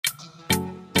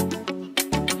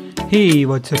Hey,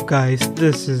 what's up guys,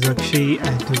 this is Akshay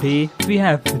and today we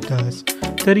have with us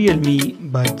the Realme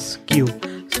Buds Q.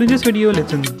 So in this video,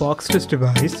 let's unbox this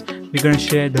device. We're gonna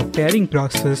share the pairing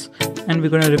process and we're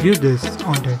gonna review this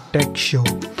on the tech show.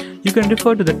 You can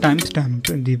refer to the timestamp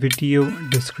in the video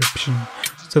description.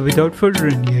 So without further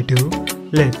ado,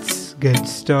 let's get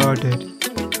started.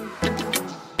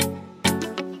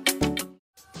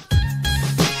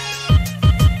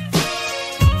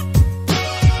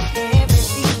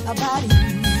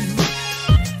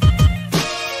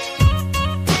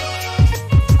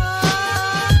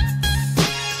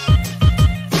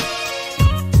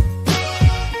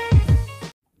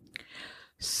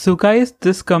 So guys,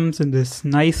 this comes in this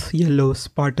nice yellow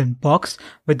Spartan box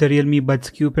with the Realme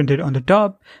Buds Q printed on the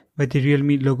top with the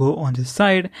Realme logo on the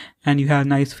side, and you have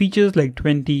nice features like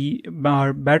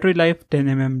 20-hour battery life,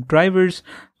 10mm drivers,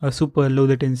 a super low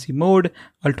latency mode,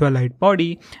 ultra light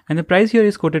body, and the price here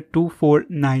is quoted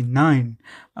 2499.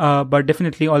 But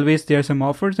definitely always there are some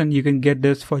offers and you can get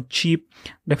this for cheap,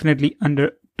 definitely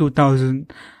under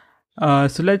 2000.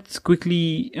 So let's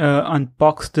quickly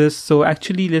unbox this. So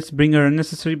actually let's bring our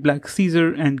unnecessary black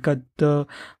scissor and cut the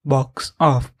box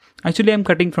off. Actually I'm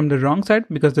cutting from the wrong side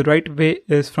because the right way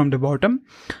is from the bottom,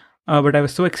 but I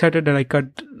was so excited that I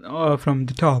cut from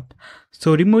the top.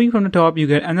 So removing from the top, you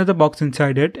get another box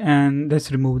inside it, and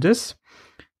let's remove this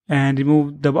and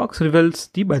remove the box reveals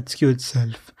the Buds Q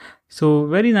itself. So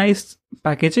very nice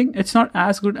packaging. It's not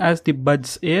as good as the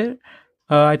Buds Air.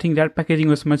 I think that packaging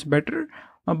was much better.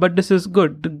 But this is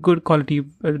good quality,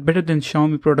 better than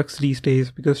Xiaomi products these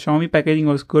days, because Xiaomi packaging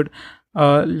was good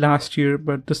last year,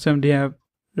 but this time they have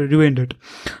ruined it.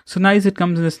 So nice, it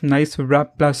comes in this nice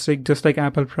wrap plastic just like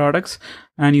Apple products,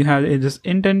 and you have this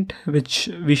indent which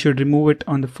we should remove it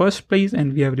on the first place,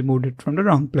 and we have removed it from the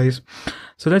wrong place.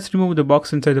 So let's remove the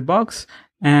box inside the box,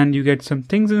 and you get some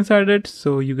things inside it.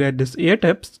 So you get this ear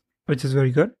tips, which is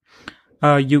very good.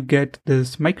 You get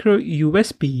this micro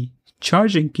USB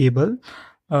charging cable,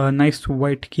 nice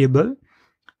white cable.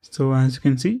 So as you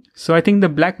can see, so I think the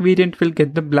black variant will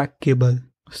get the black cable,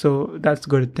 so that's a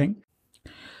good thing.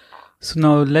 So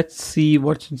now let's see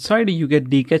what's inside. You get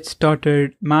the get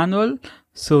started manual.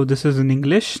 So this is in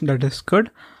English, that is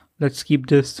good. Let's keep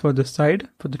this for the side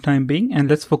for the time being, and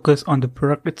let's focus on the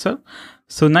product itself.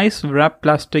 So nice wrap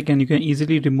plastic, and you can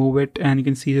easily remove it, and you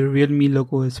can see the Realme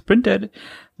logo is printed.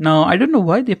 Now I don't know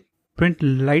why they print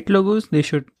light logos. They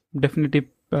should definitely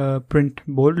print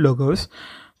bold logos,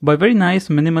 but very nice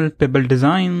minimal pebble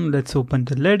design. Let's open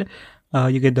the lid.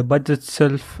 You get the buds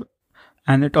itself,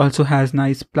 and it also has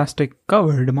nice plastic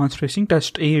cover demonstrating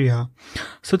touched area.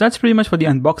 So that's pretty much for the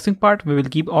unboxing part. We will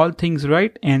keep all things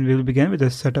right and we will begin with the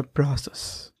setup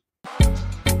process.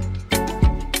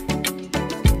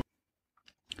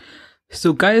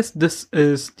 So guys, this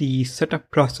is the setup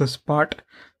process part.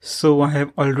 So I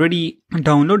have already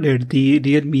downloaded the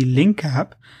Realme Link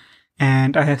app,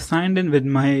 and I have signed in with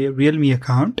my Realme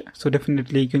account. So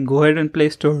definitely you can go ahead and Play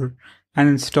Store and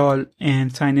install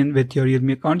and sign in with your Realme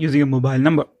account using a mobile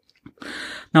number.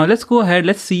 Now let's go ahead.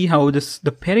 Let's see how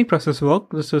the pairing process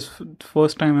works. This is the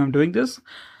first time I'm doing this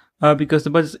because the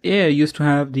Buds Air used to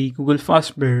have the Google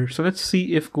Fast Pair. So let's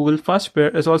see if Google Fast Pair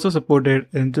is also supported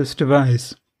in this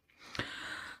device.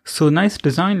 So nice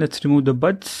design. Let's remove the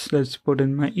buds. Let's put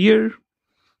in my ear,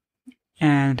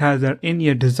 and it has that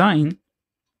in-ear design.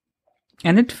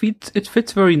 And it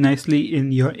fits very nicely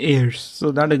in your ears,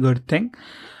 so that's a good thing.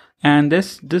 And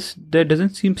there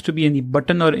doesn't seem to be any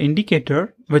button or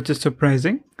indicator, which is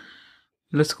surprising.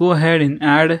 Let's go ahead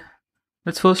and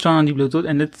let's first turn on the Bluetooth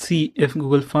and let's see if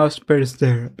Google Fast Pair is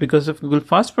there, because if Google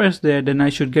Fast Pair is there, then I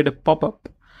should get a pop-up.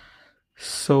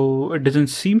 So it doesn't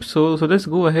seem so. So let's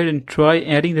go ahead and try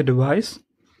adding the device.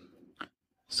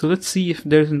 So let's see if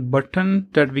there's a button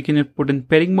that we can put in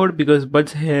pairing mode, because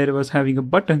Buds Air was having a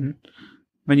button.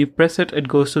 When you press it, it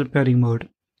goes to the pairing mode.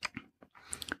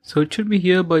 So it should be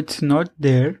here, but it's not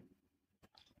there.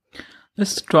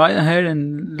 Let's try ahead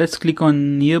and let's click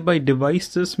on nearby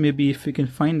devices, maybe if we can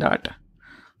find that.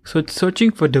 So it's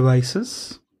searching for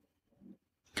devices.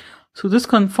 So this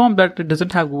confirmed that it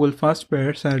doesn't have Google Fast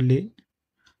Pair, sadly,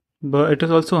 but it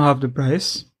is also half the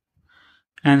price,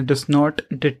 and it is not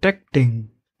detecting.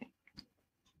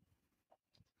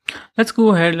 Let's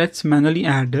go ahead, let's manually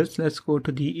add this. Let's go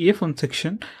to the earphone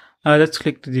section. Let's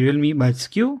click the Realme Buds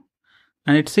Q,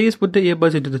 and it says put the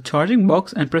earbuds into the charging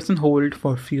box and press and hold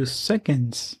for a few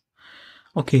seconds.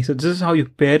 Okay, so this is how you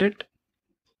pair it,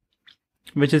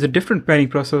 which is a different pairing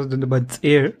process than the Buds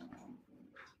Air.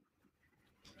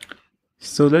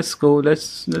 So let's go,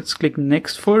 let's click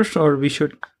next first, or we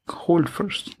should hold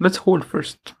first. Let's hold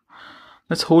first.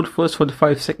 Let's hold first for the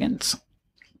 5 seconds.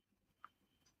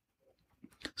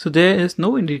 So there is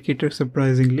no indicator,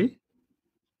 surprisingly.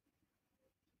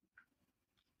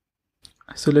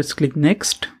 So let's click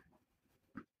next,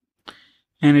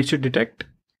 and it should detect,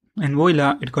 and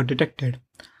voila, it got detected.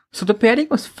 So the pairing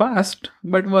was fast,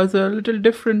 but was a little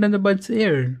different than the Buds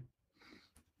Air.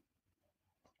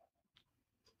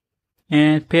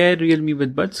 And pair Realme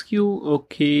with Buds Q.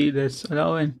 Okay, let's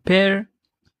allow and pair.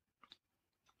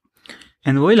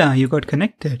 And voila, you got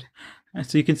connected.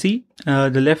 So you can see the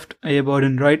left earbud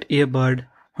and right earbud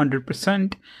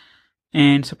 100%.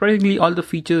 And surprisingly, all the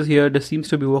features here this seems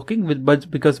to be working with Buds,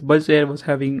 because Buds Air was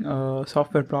having a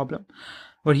software problem.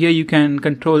 But here you can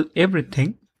control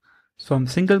everything from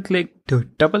single click to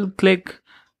double click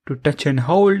to touch and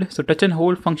hold. So touch and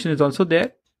hold function is also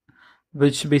there,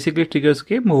 which basically triggers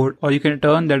game mode, or you can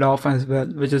turn that off as well,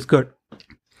 which is good.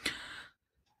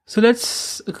 So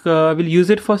we'll use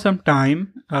it for some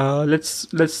time.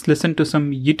 Let's listen to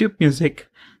some YouTube music,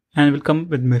 and we'll come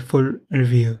with my full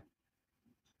review.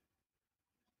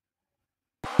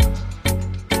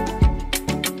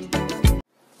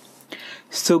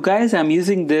 So guys, I'm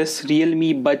using this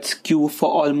Realme Buds Q for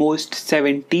almost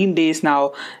 17 days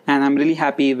now, and I'm really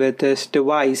happy with this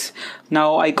device.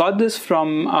 Now I got this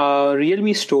from a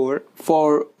Realme store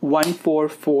for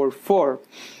 1444.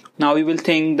 Now you will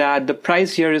think that the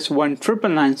price here is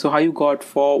 1999, so how you got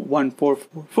for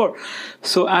 1444?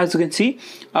 So as you can see,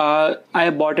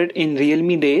 I bought it in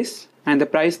Realme days, and the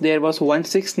price there was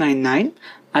 1699.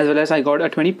 As well as I got a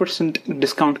 20%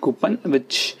 discount coupon,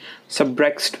 which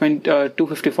subtracts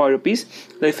 254 rupees.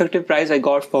 The effective price I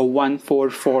got for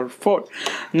 1444.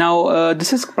 Now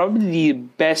this is probably the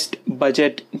best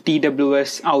budget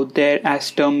TWS out there as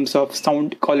terms of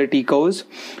sound quality goes.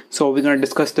 So we're going to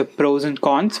discuss the pros and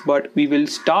cons, but we will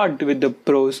start with the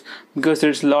pros because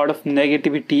there's a lot of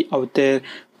negativity out there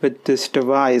with this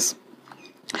device.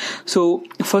 So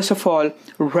first of all,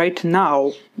 right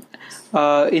now,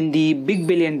 in the big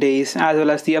billion days as well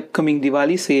as the upcoming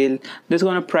Diwali sale, this is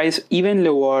going to price even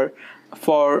lower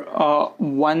for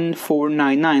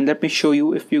 1499. Let me show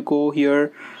you. If you go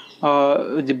here,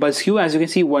 the Buds Q, as you can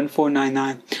see,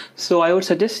 1499. So I would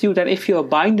suggest you that if you are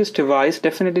buying this device,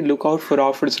 definitely look out for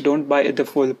offers. Don't buy at the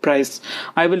full price.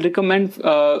 I will recommend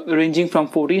ranging from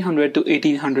 1400 to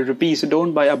 1800 rupees. So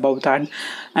don't buy above that,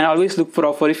 and always look for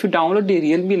offer. If you download the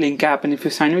Realme Link app and if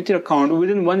you sign with your account,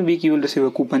 within 1 week you will receive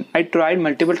a coupon. I tried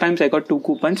multiple times. I got 2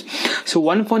 coupons. So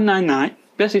 1499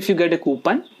 plus if you get a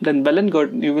coupon, then well and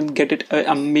good, you will get it an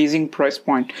amazing price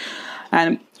point.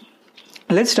 And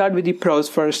let's start with the pros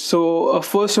first. So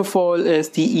first of all is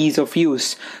the ease of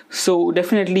use. So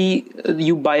definitely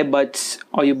you buy Buds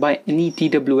or you buy any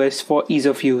TWS for ease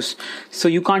of use. So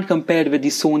you can't compare it with the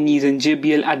Sony's and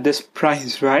JBL at this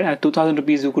price, right? At 2000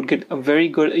 rupees you could get a very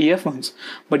good earphones,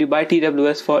 but you buy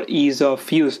TWS for ease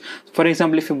of use. For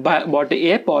example, if you bought the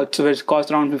AirPods which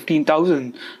cost around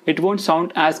 15,000, it won't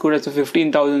sound as good as the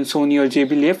 15,000 Sony or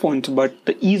JBL earphones, but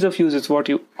the ease of use is what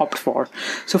you opt for.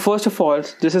 So first of all,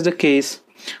 this is the case.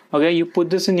 Okay, you put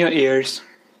this in your ears.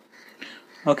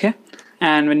 Okay,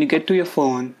 and when you get to your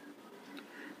phone,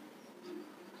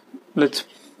 let's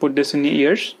put this in your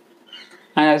ears,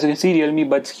 and as you can see, Realme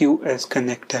Buds Q is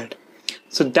connected.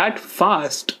 So that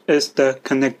fast is the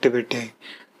connectivity.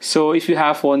 So if you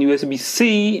have phone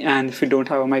USB-C and if you don't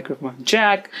have a microphone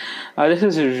jack, this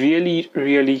is a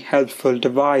really helpful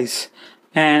device,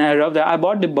 and I love that. I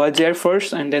bought the Buds Air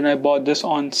first, and then I bought this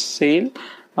on sale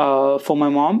for my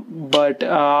mom, but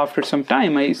after some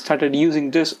time I started using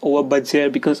this over Buds Air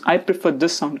because I prefer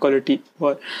this sound quality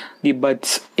for the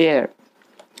Buds Air.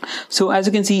 So as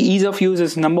you can see, ease of use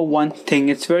is number one thing.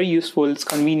 It's very useful, it's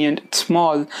convenient, it's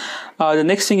small. The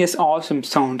next thing is awesome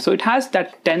sound. So it has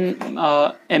that 10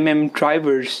 mm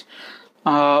drivers,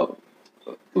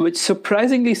 which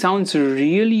surprisingly sounds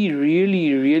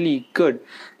really good.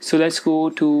 So let's go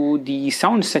to the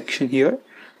sound section here.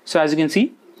 So as you can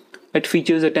see, it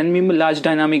features a 10 mm large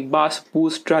dynamic bass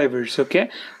boost drivers. Okay,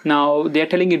 now they're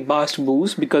telling it bass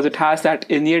boost because it has that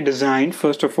in-ear design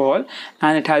first of all,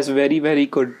 and it has very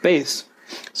good bass.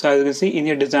 So as you can see,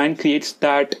 in-ear design creates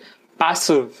that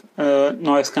passive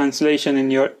noise cancellation in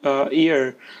your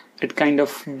ear. It kind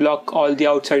of block all the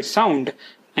outside sound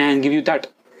and give you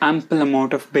that ample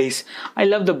amount of bass. I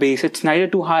love the bass. It's neither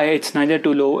too high, it's neither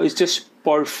too low, it's just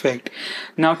perfect.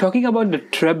 Now talking about the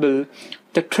treble,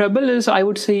 The treble is, I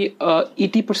would say,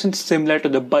 80% similar to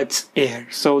the Buds Air.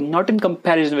 So not in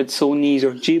comparison with Sony's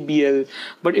or JBL,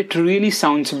 but it really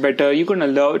sounds better. You're gonna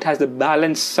love it. Has the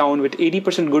balanced sound with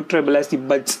 80% good treble as the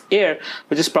Buds Air,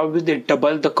 which is probably the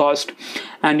double the cost.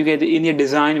 And you get the in-ear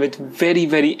design with very,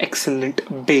 very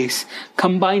excellent bass.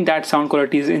 Combine that sound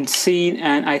quality is insane,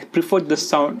 and I prefer the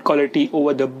sound quality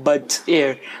over the Buds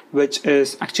Air, which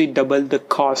is actually double the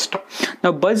cost.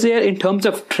 Now Buds Air in terms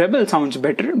of treble sounds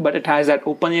better, but it has that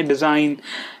open ear design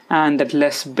and that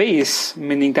less bass,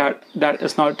 meaning that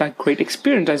is not that great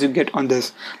experience as you get on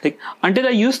this. Like, until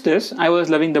I used this, I was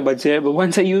loving the Buds Air, but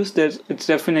once I use this, it's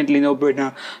definitely no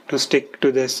brainer to stick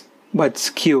to this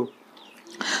Buds Q.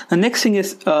 The next thing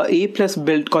is A plus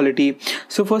build quality.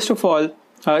 So first of all,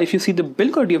 if you see the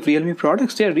build quality of Realme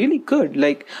products, they are really good.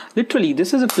 Like, literally,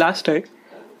 this is a plastic,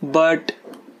 but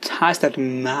it has that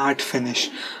matte finish.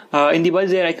 In the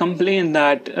Buds Air, I complained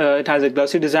that it has a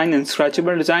glossy design and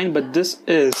scratchable design, but this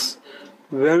is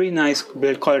very nice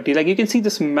build quality. Like, you can see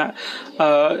this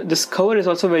this cover is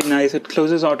also very nice. It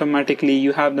closes automatically.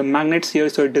 You have the magnets here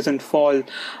so it doesn't fall.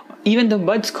 Even the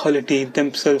buds quality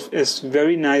themselves is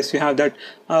very nice. You have that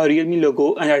Realme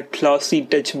logo and that glossy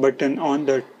touch button on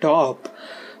the top.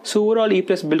 So overall, A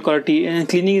plus build quality, and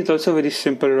cleaning is also very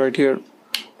simple right here.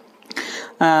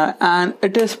 And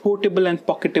it is portable and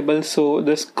pocketable, so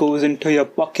this goes into your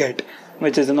pocket,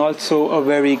 which is also a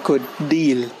very good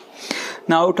deal.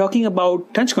 Now, talking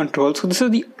about touch control, so this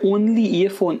is the only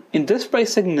earphone in this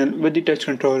price segment with the touch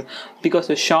control, because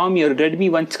the Xiaomi or Redmi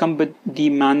ones come with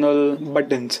the manual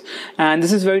buttons, and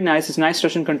this is very nice. It's nice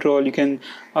touch and control. You can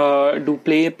do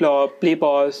play,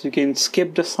 pause. You can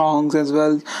skip the songs as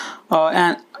well,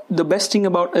 and the best thing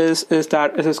about is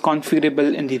that it is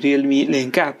configurable in the Realme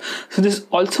Link app. So this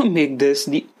also make this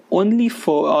the only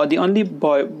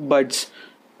buds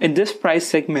in this price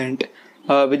segment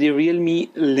with the Realme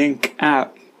Link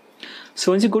app.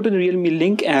 So once you go to the Realme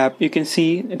Link app, you can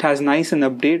see it has nice an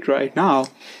update right now,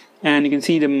 and you can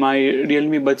see that my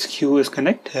Realme Buds Q is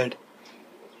connected.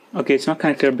 Okay, it's not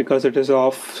connected because it is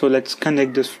off. So let's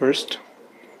connect this first,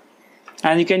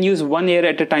 and you can use one ear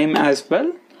at a time as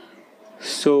well.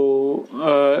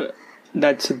 So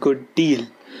that's a good deal.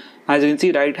 As you can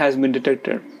see, right has been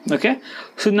detected. Okay,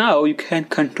 so now you can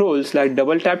controls like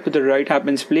double tap to the right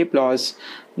happens play pause,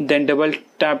 then double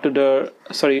tap to the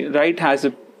right has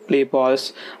a play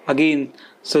pause again.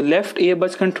 So left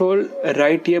earbuds control,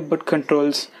 right earbud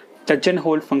controls, touch and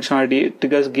hold functionality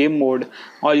triggers game mode,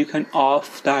 or you can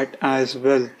off that as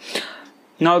well.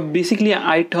 Now, basically,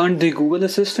 I turned the Google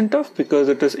Assistant off because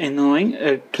it is annoying.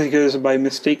 It triggers by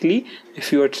mistakenly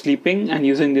if you are sleeping and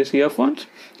using these earphones.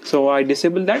 So I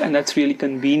disabled that, and that's really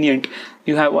convenient.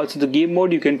 You have also the game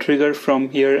mode you can trigger from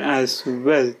here as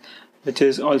well, which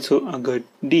is also a good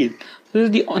deal. This is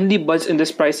the only Buds in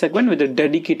this price segment with a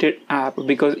dedicated app,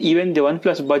 because even the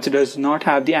OnePlus Buds does not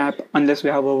have the app unless we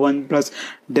have a OnePlus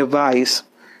device.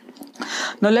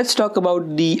 Now let's talk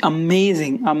about the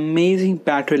amazing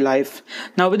battery life.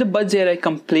 Now with the Buds Air, I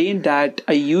complained that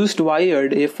I used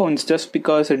wired earphones just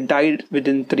because it died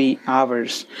within 3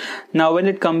 hours. Now when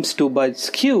it comes to Buds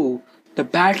Q, the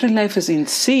battery life is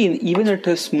insane. Even it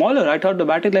is smaller. I thought the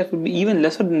battery life would be even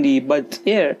lesser than the Buds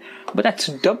Air, but that's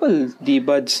double the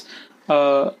Buds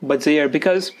Air,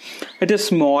 because it is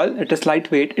small, it is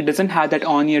lightweight, it doesn't have that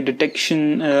on-ear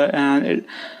detection, and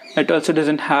it also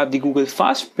doesn't have the Google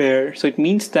Fast Pair, so it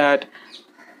means that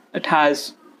it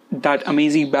has that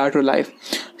amazing battery life.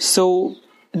 So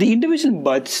the individual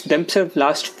buds themselves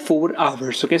last 4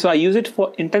 hours. Okay, so I use it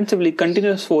for intensively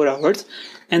continuous 4 hours,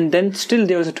 and then still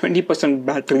there was a 20%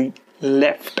 battery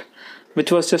left,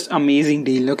 which was just amazing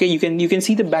deal. Okay, you can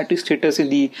see the battery status in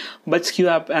the Buds Q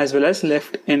app as well as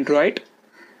left and right,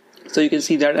 so you can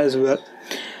see that as well.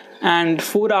 And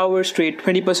 4 hours straight,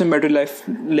 20% battery life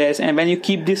less. And when you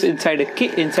keep this inside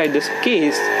this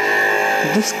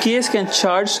case can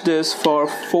charge this for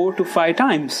 4 to 5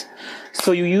 times.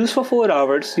 So you use for 4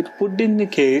 hours, you put in the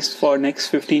case for next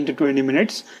 15 to 20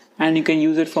 minutes, and you can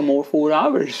use it for more 4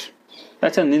 hours.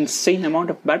 That's an insane amount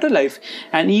of battery life.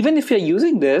 And even if you're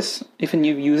using this, if you're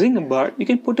using a bud, you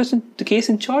can put this in the case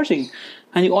in charging,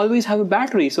 and you always have a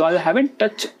battery. So I haven't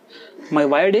touched my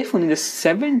wired earphone in just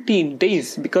 17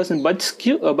 days, because in Buds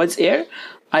Air,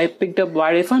 I picked up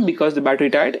wired earphone because the battery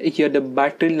died. Here the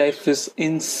battery life is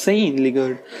insanely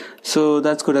good. So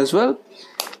that's good as well.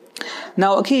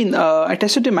 Now again, I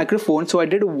tested the microphone. So I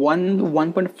did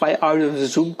 1.5 hours of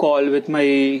Zoom call with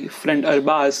my friend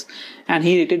Arbaz, and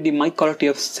he rated the mic quality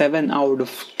of 7 out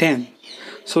of 10.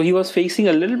 So he was facing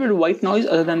a little bit of white noise.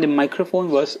 Other than the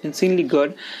microphone was insanely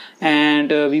good, and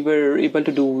we were able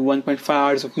to do 1.5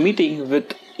 hours of meeting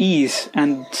with ease.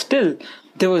 And still,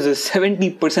 there was a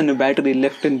 70% battery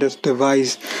left in this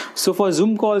device. So for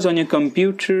Zoom calls on your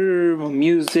computer, for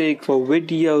music, for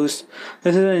videos,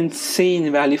 this is an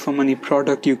insane value for money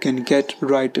product you can get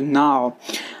right now.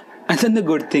 And then the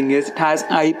good thing is it has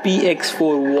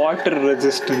IPX4 water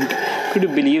resistant. Could you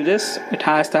believe this? It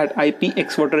has that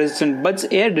IPX water resistant. Buds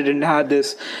Air didn't have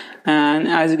this. And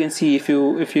as you can see, if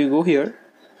you go here,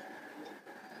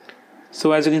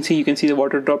 so as you can see the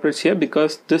water droplets here,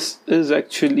 because this is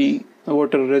actually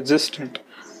water resistant.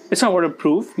 It's not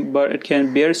waterproof, but it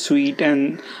can bear sweat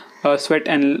and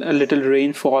a little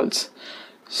rainfalls.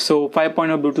 So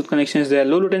 5.0 Bluetooth connection is there.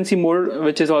 Low latency mode,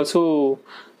 which is also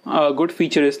a good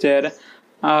feature, is there.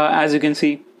 As you can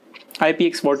see,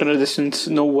 IPX water resistance,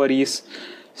 no worries.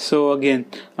 So again,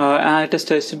 and it is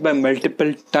tested by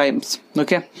multiple times.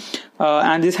 Okay,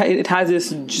 and it has this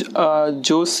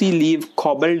Josie leaf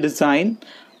cobble design,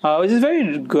 which is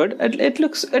very good.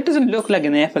 It doesn't look like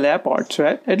an Apple AirPods,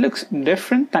 right? It looks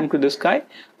different. Thank to this guy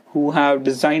who have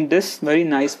designed this very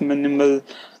nice, minimal,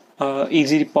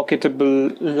 easily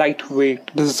pocketable,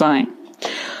 lightweight design.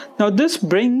 Now this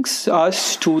brings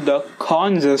us to the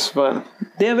cons as well.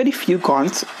 There are very few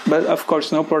cons, but of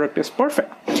course no product is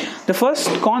perfect. The first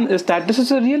con is that this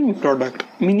is a Realme product,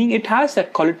 meaning it has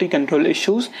that quality control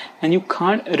issues and you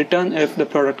can't return if the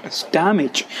product is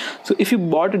damaged. So if you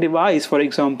bought a device, for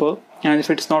example, and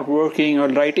if it's not working, or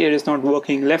right ear is not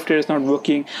working, left ear is not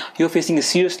working, you're facing a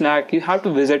serious lag, you have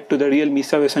to visit to the Realme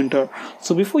service center.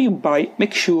 So before you buy,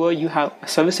 make sure you have a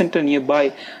service center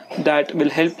nearby that will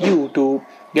help you to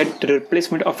get the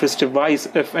replacement of this device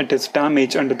if it is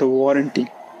damaged under the warranty.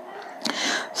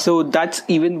 So that's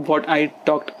even what I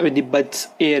talked with the Buds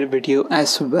Air video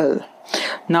as well.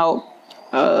 Now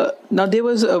there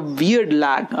was a weird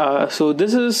lag.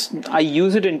 I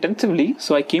use it intensively,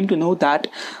 so I came to know that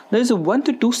there is a 1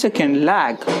 to 2 second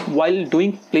lag while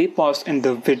doing play pause in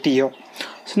the video.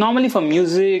 So normally for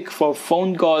music, for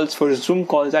phone calls, for Zoom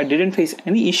calls, I didn't face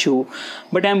any issue,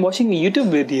 but I'm watching a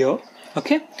YouTube video.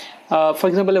 Okay, for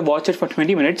example, I watch it for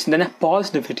 20 minutes, then I pause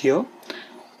the video,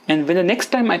 and when the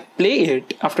next time I play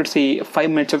it after say 5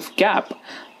 minutes of gap,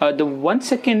 the 1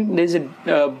 second there's a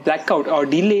blackout or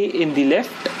delay in the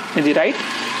right,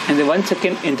 and the 1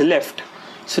 second in the left.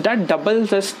 So that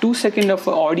doubles as 2 seconds of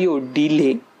audio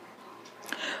delay.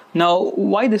 Now,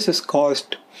 why this is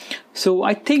caused? So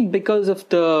I think because of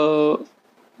the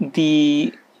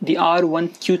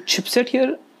R1Q chipset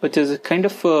here, which is a kind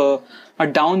of a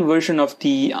down version of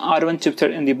the R1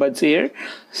 chipset in the Buds Air.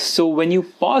 So when you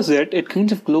pause it, it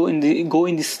kind of go in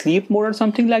the sleep mode or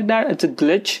something like that. It's a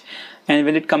glitch, and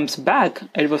when it comes back,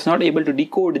 it was not able to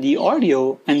decode the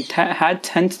audio and had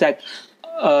hence that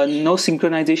no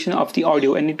synchronization of the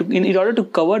audio. And in order to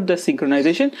cover the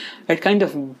synchronization, it kind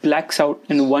of blacks out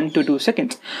in 1 to 2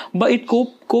 seconds. But it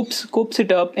copes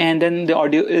it up, and then the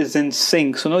audio is in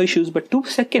sync, so no issues. But 2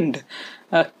 seconds.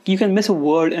 You can miss a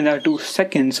word in that 2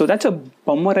 seconds. So that's a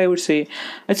bummer, I would say.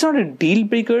 It's not a deal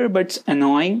breaker, but it's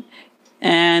annoying.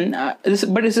 And this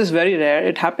is very rare.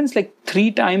 It happens like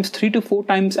 3 to 4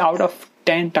 times out of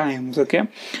 10 times. Okay.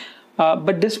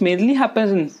 But this mainly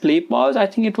happens in play pause. I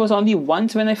think it was only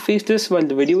once when I faced this while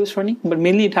the video was running. But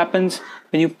mainly it happens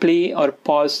when you play or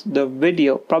pause the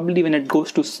video. Probably when it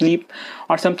goes to sleep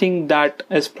or something that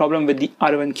is problem with the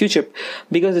R1Q chip.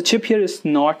 Because the chip here is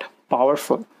not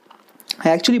powerful. I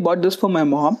actually bought this for my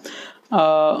mom,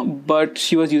 but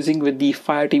she was using with the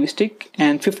Fire TV stick,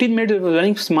 and 15 minutes it was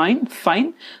running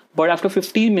fine, but after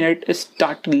 15 minutes it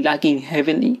started lagging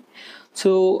heavily.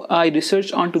 So I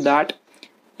researched onto that,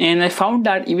 and I found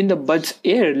that even the Buds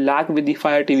Air lag with the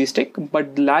Fire TV stick,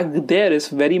 but the lag there is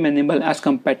very minimal as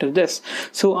compared to this.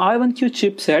 So R1Q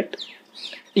chipset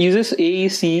uses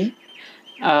AAC.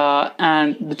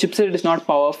 And the chipset is not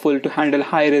powerful to handle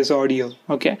high-res audio.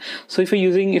 Okay, so if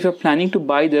you're planning to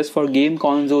buy this for game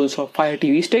consoles or Fire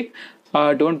TV stick,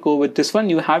 don't go with this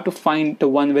one. You have to find the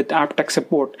one with aptX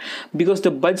support, because the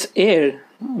Buds Air,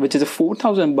 which is a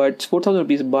 4,000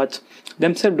 rupees buds,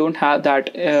 themselves don't have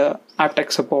that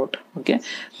aptX support. Okay,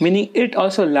 meaning it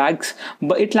also lags,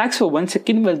 but it lags for 1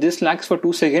 second, while this lags for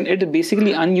 2 seconds. It is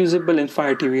basically unusable in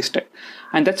Fire TV stick,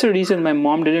 and that's the reason my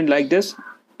mom didn't like this.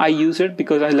 I use it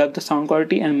because I love the sound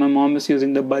quality, and my mom is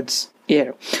using the Buds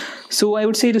Air. So I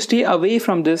would say to stay away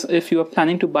from this if you are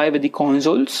planning to buy with the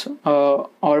consoles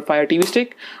or Fire TV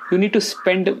stick. You need to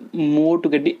spend more to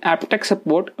get the aptX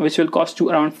support, which will cost you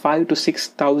around 5,000 to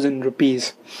 6,000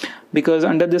 rupees. Because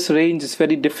under this range, it's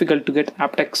very difficult to get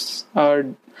aptX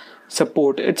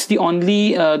support. It's the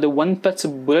only the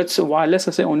OnePlus Bullets wireless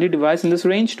is the only device in this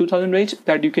range, 2000 range,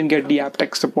 that you can get the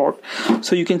aptX support.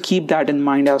 So you can keep that in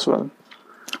mind as well.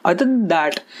 Other than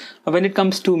that, when it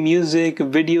comes to music,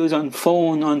 videos on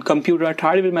phone, on computer, I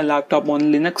tried it with my laptop on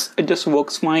Linux. It just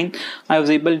works fine. I was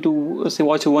able to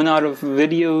watch 1 hour of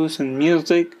videos and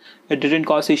music. It didn't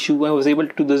cause issue. I was able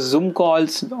to do the Zoom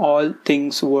calls. All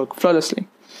things work flawlessly.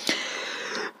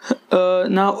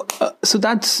 So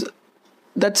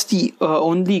that's the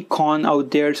only con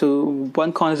out there. So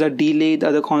one con is that delay. The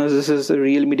other con is this is a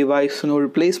Realme device, so no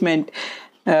replacement.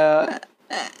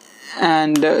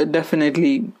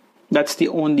 Definitely that's the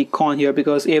only con here,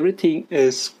 because everything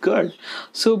is good.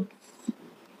 So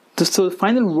the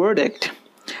final verdict: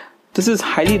 this is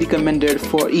highly recommended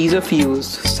for ease of use,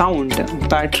 sound,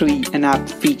 battery, and app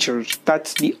features.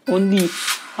 That's the only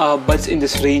buds in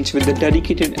this range with the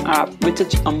dedicated app with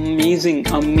such amazing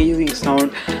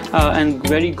sound and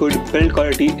very good build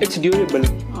quality. It's durable,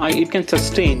 it can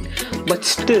sustain, but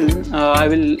still I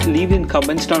will leave in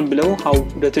comments down below how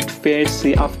does it fare,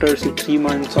 say after 3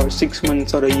 months or 6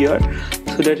 months or a year.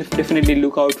 So definitely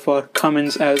look out for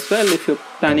comments as well if you're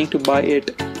planning to buy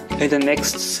it in the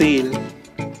next sale.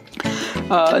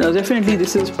 Now definitely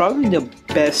this is probably the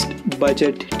best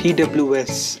budget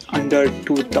TWS under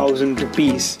 2000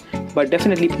 rupees, but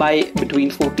definitely buy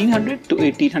between 1400 to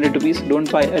 1800 rupees.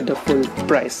 Don't buy at the full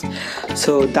price.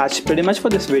 So that's pretty much for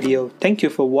this video. Thank you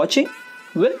for watching.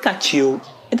 We'll catch you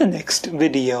in the next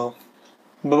video.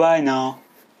 Bye bye now.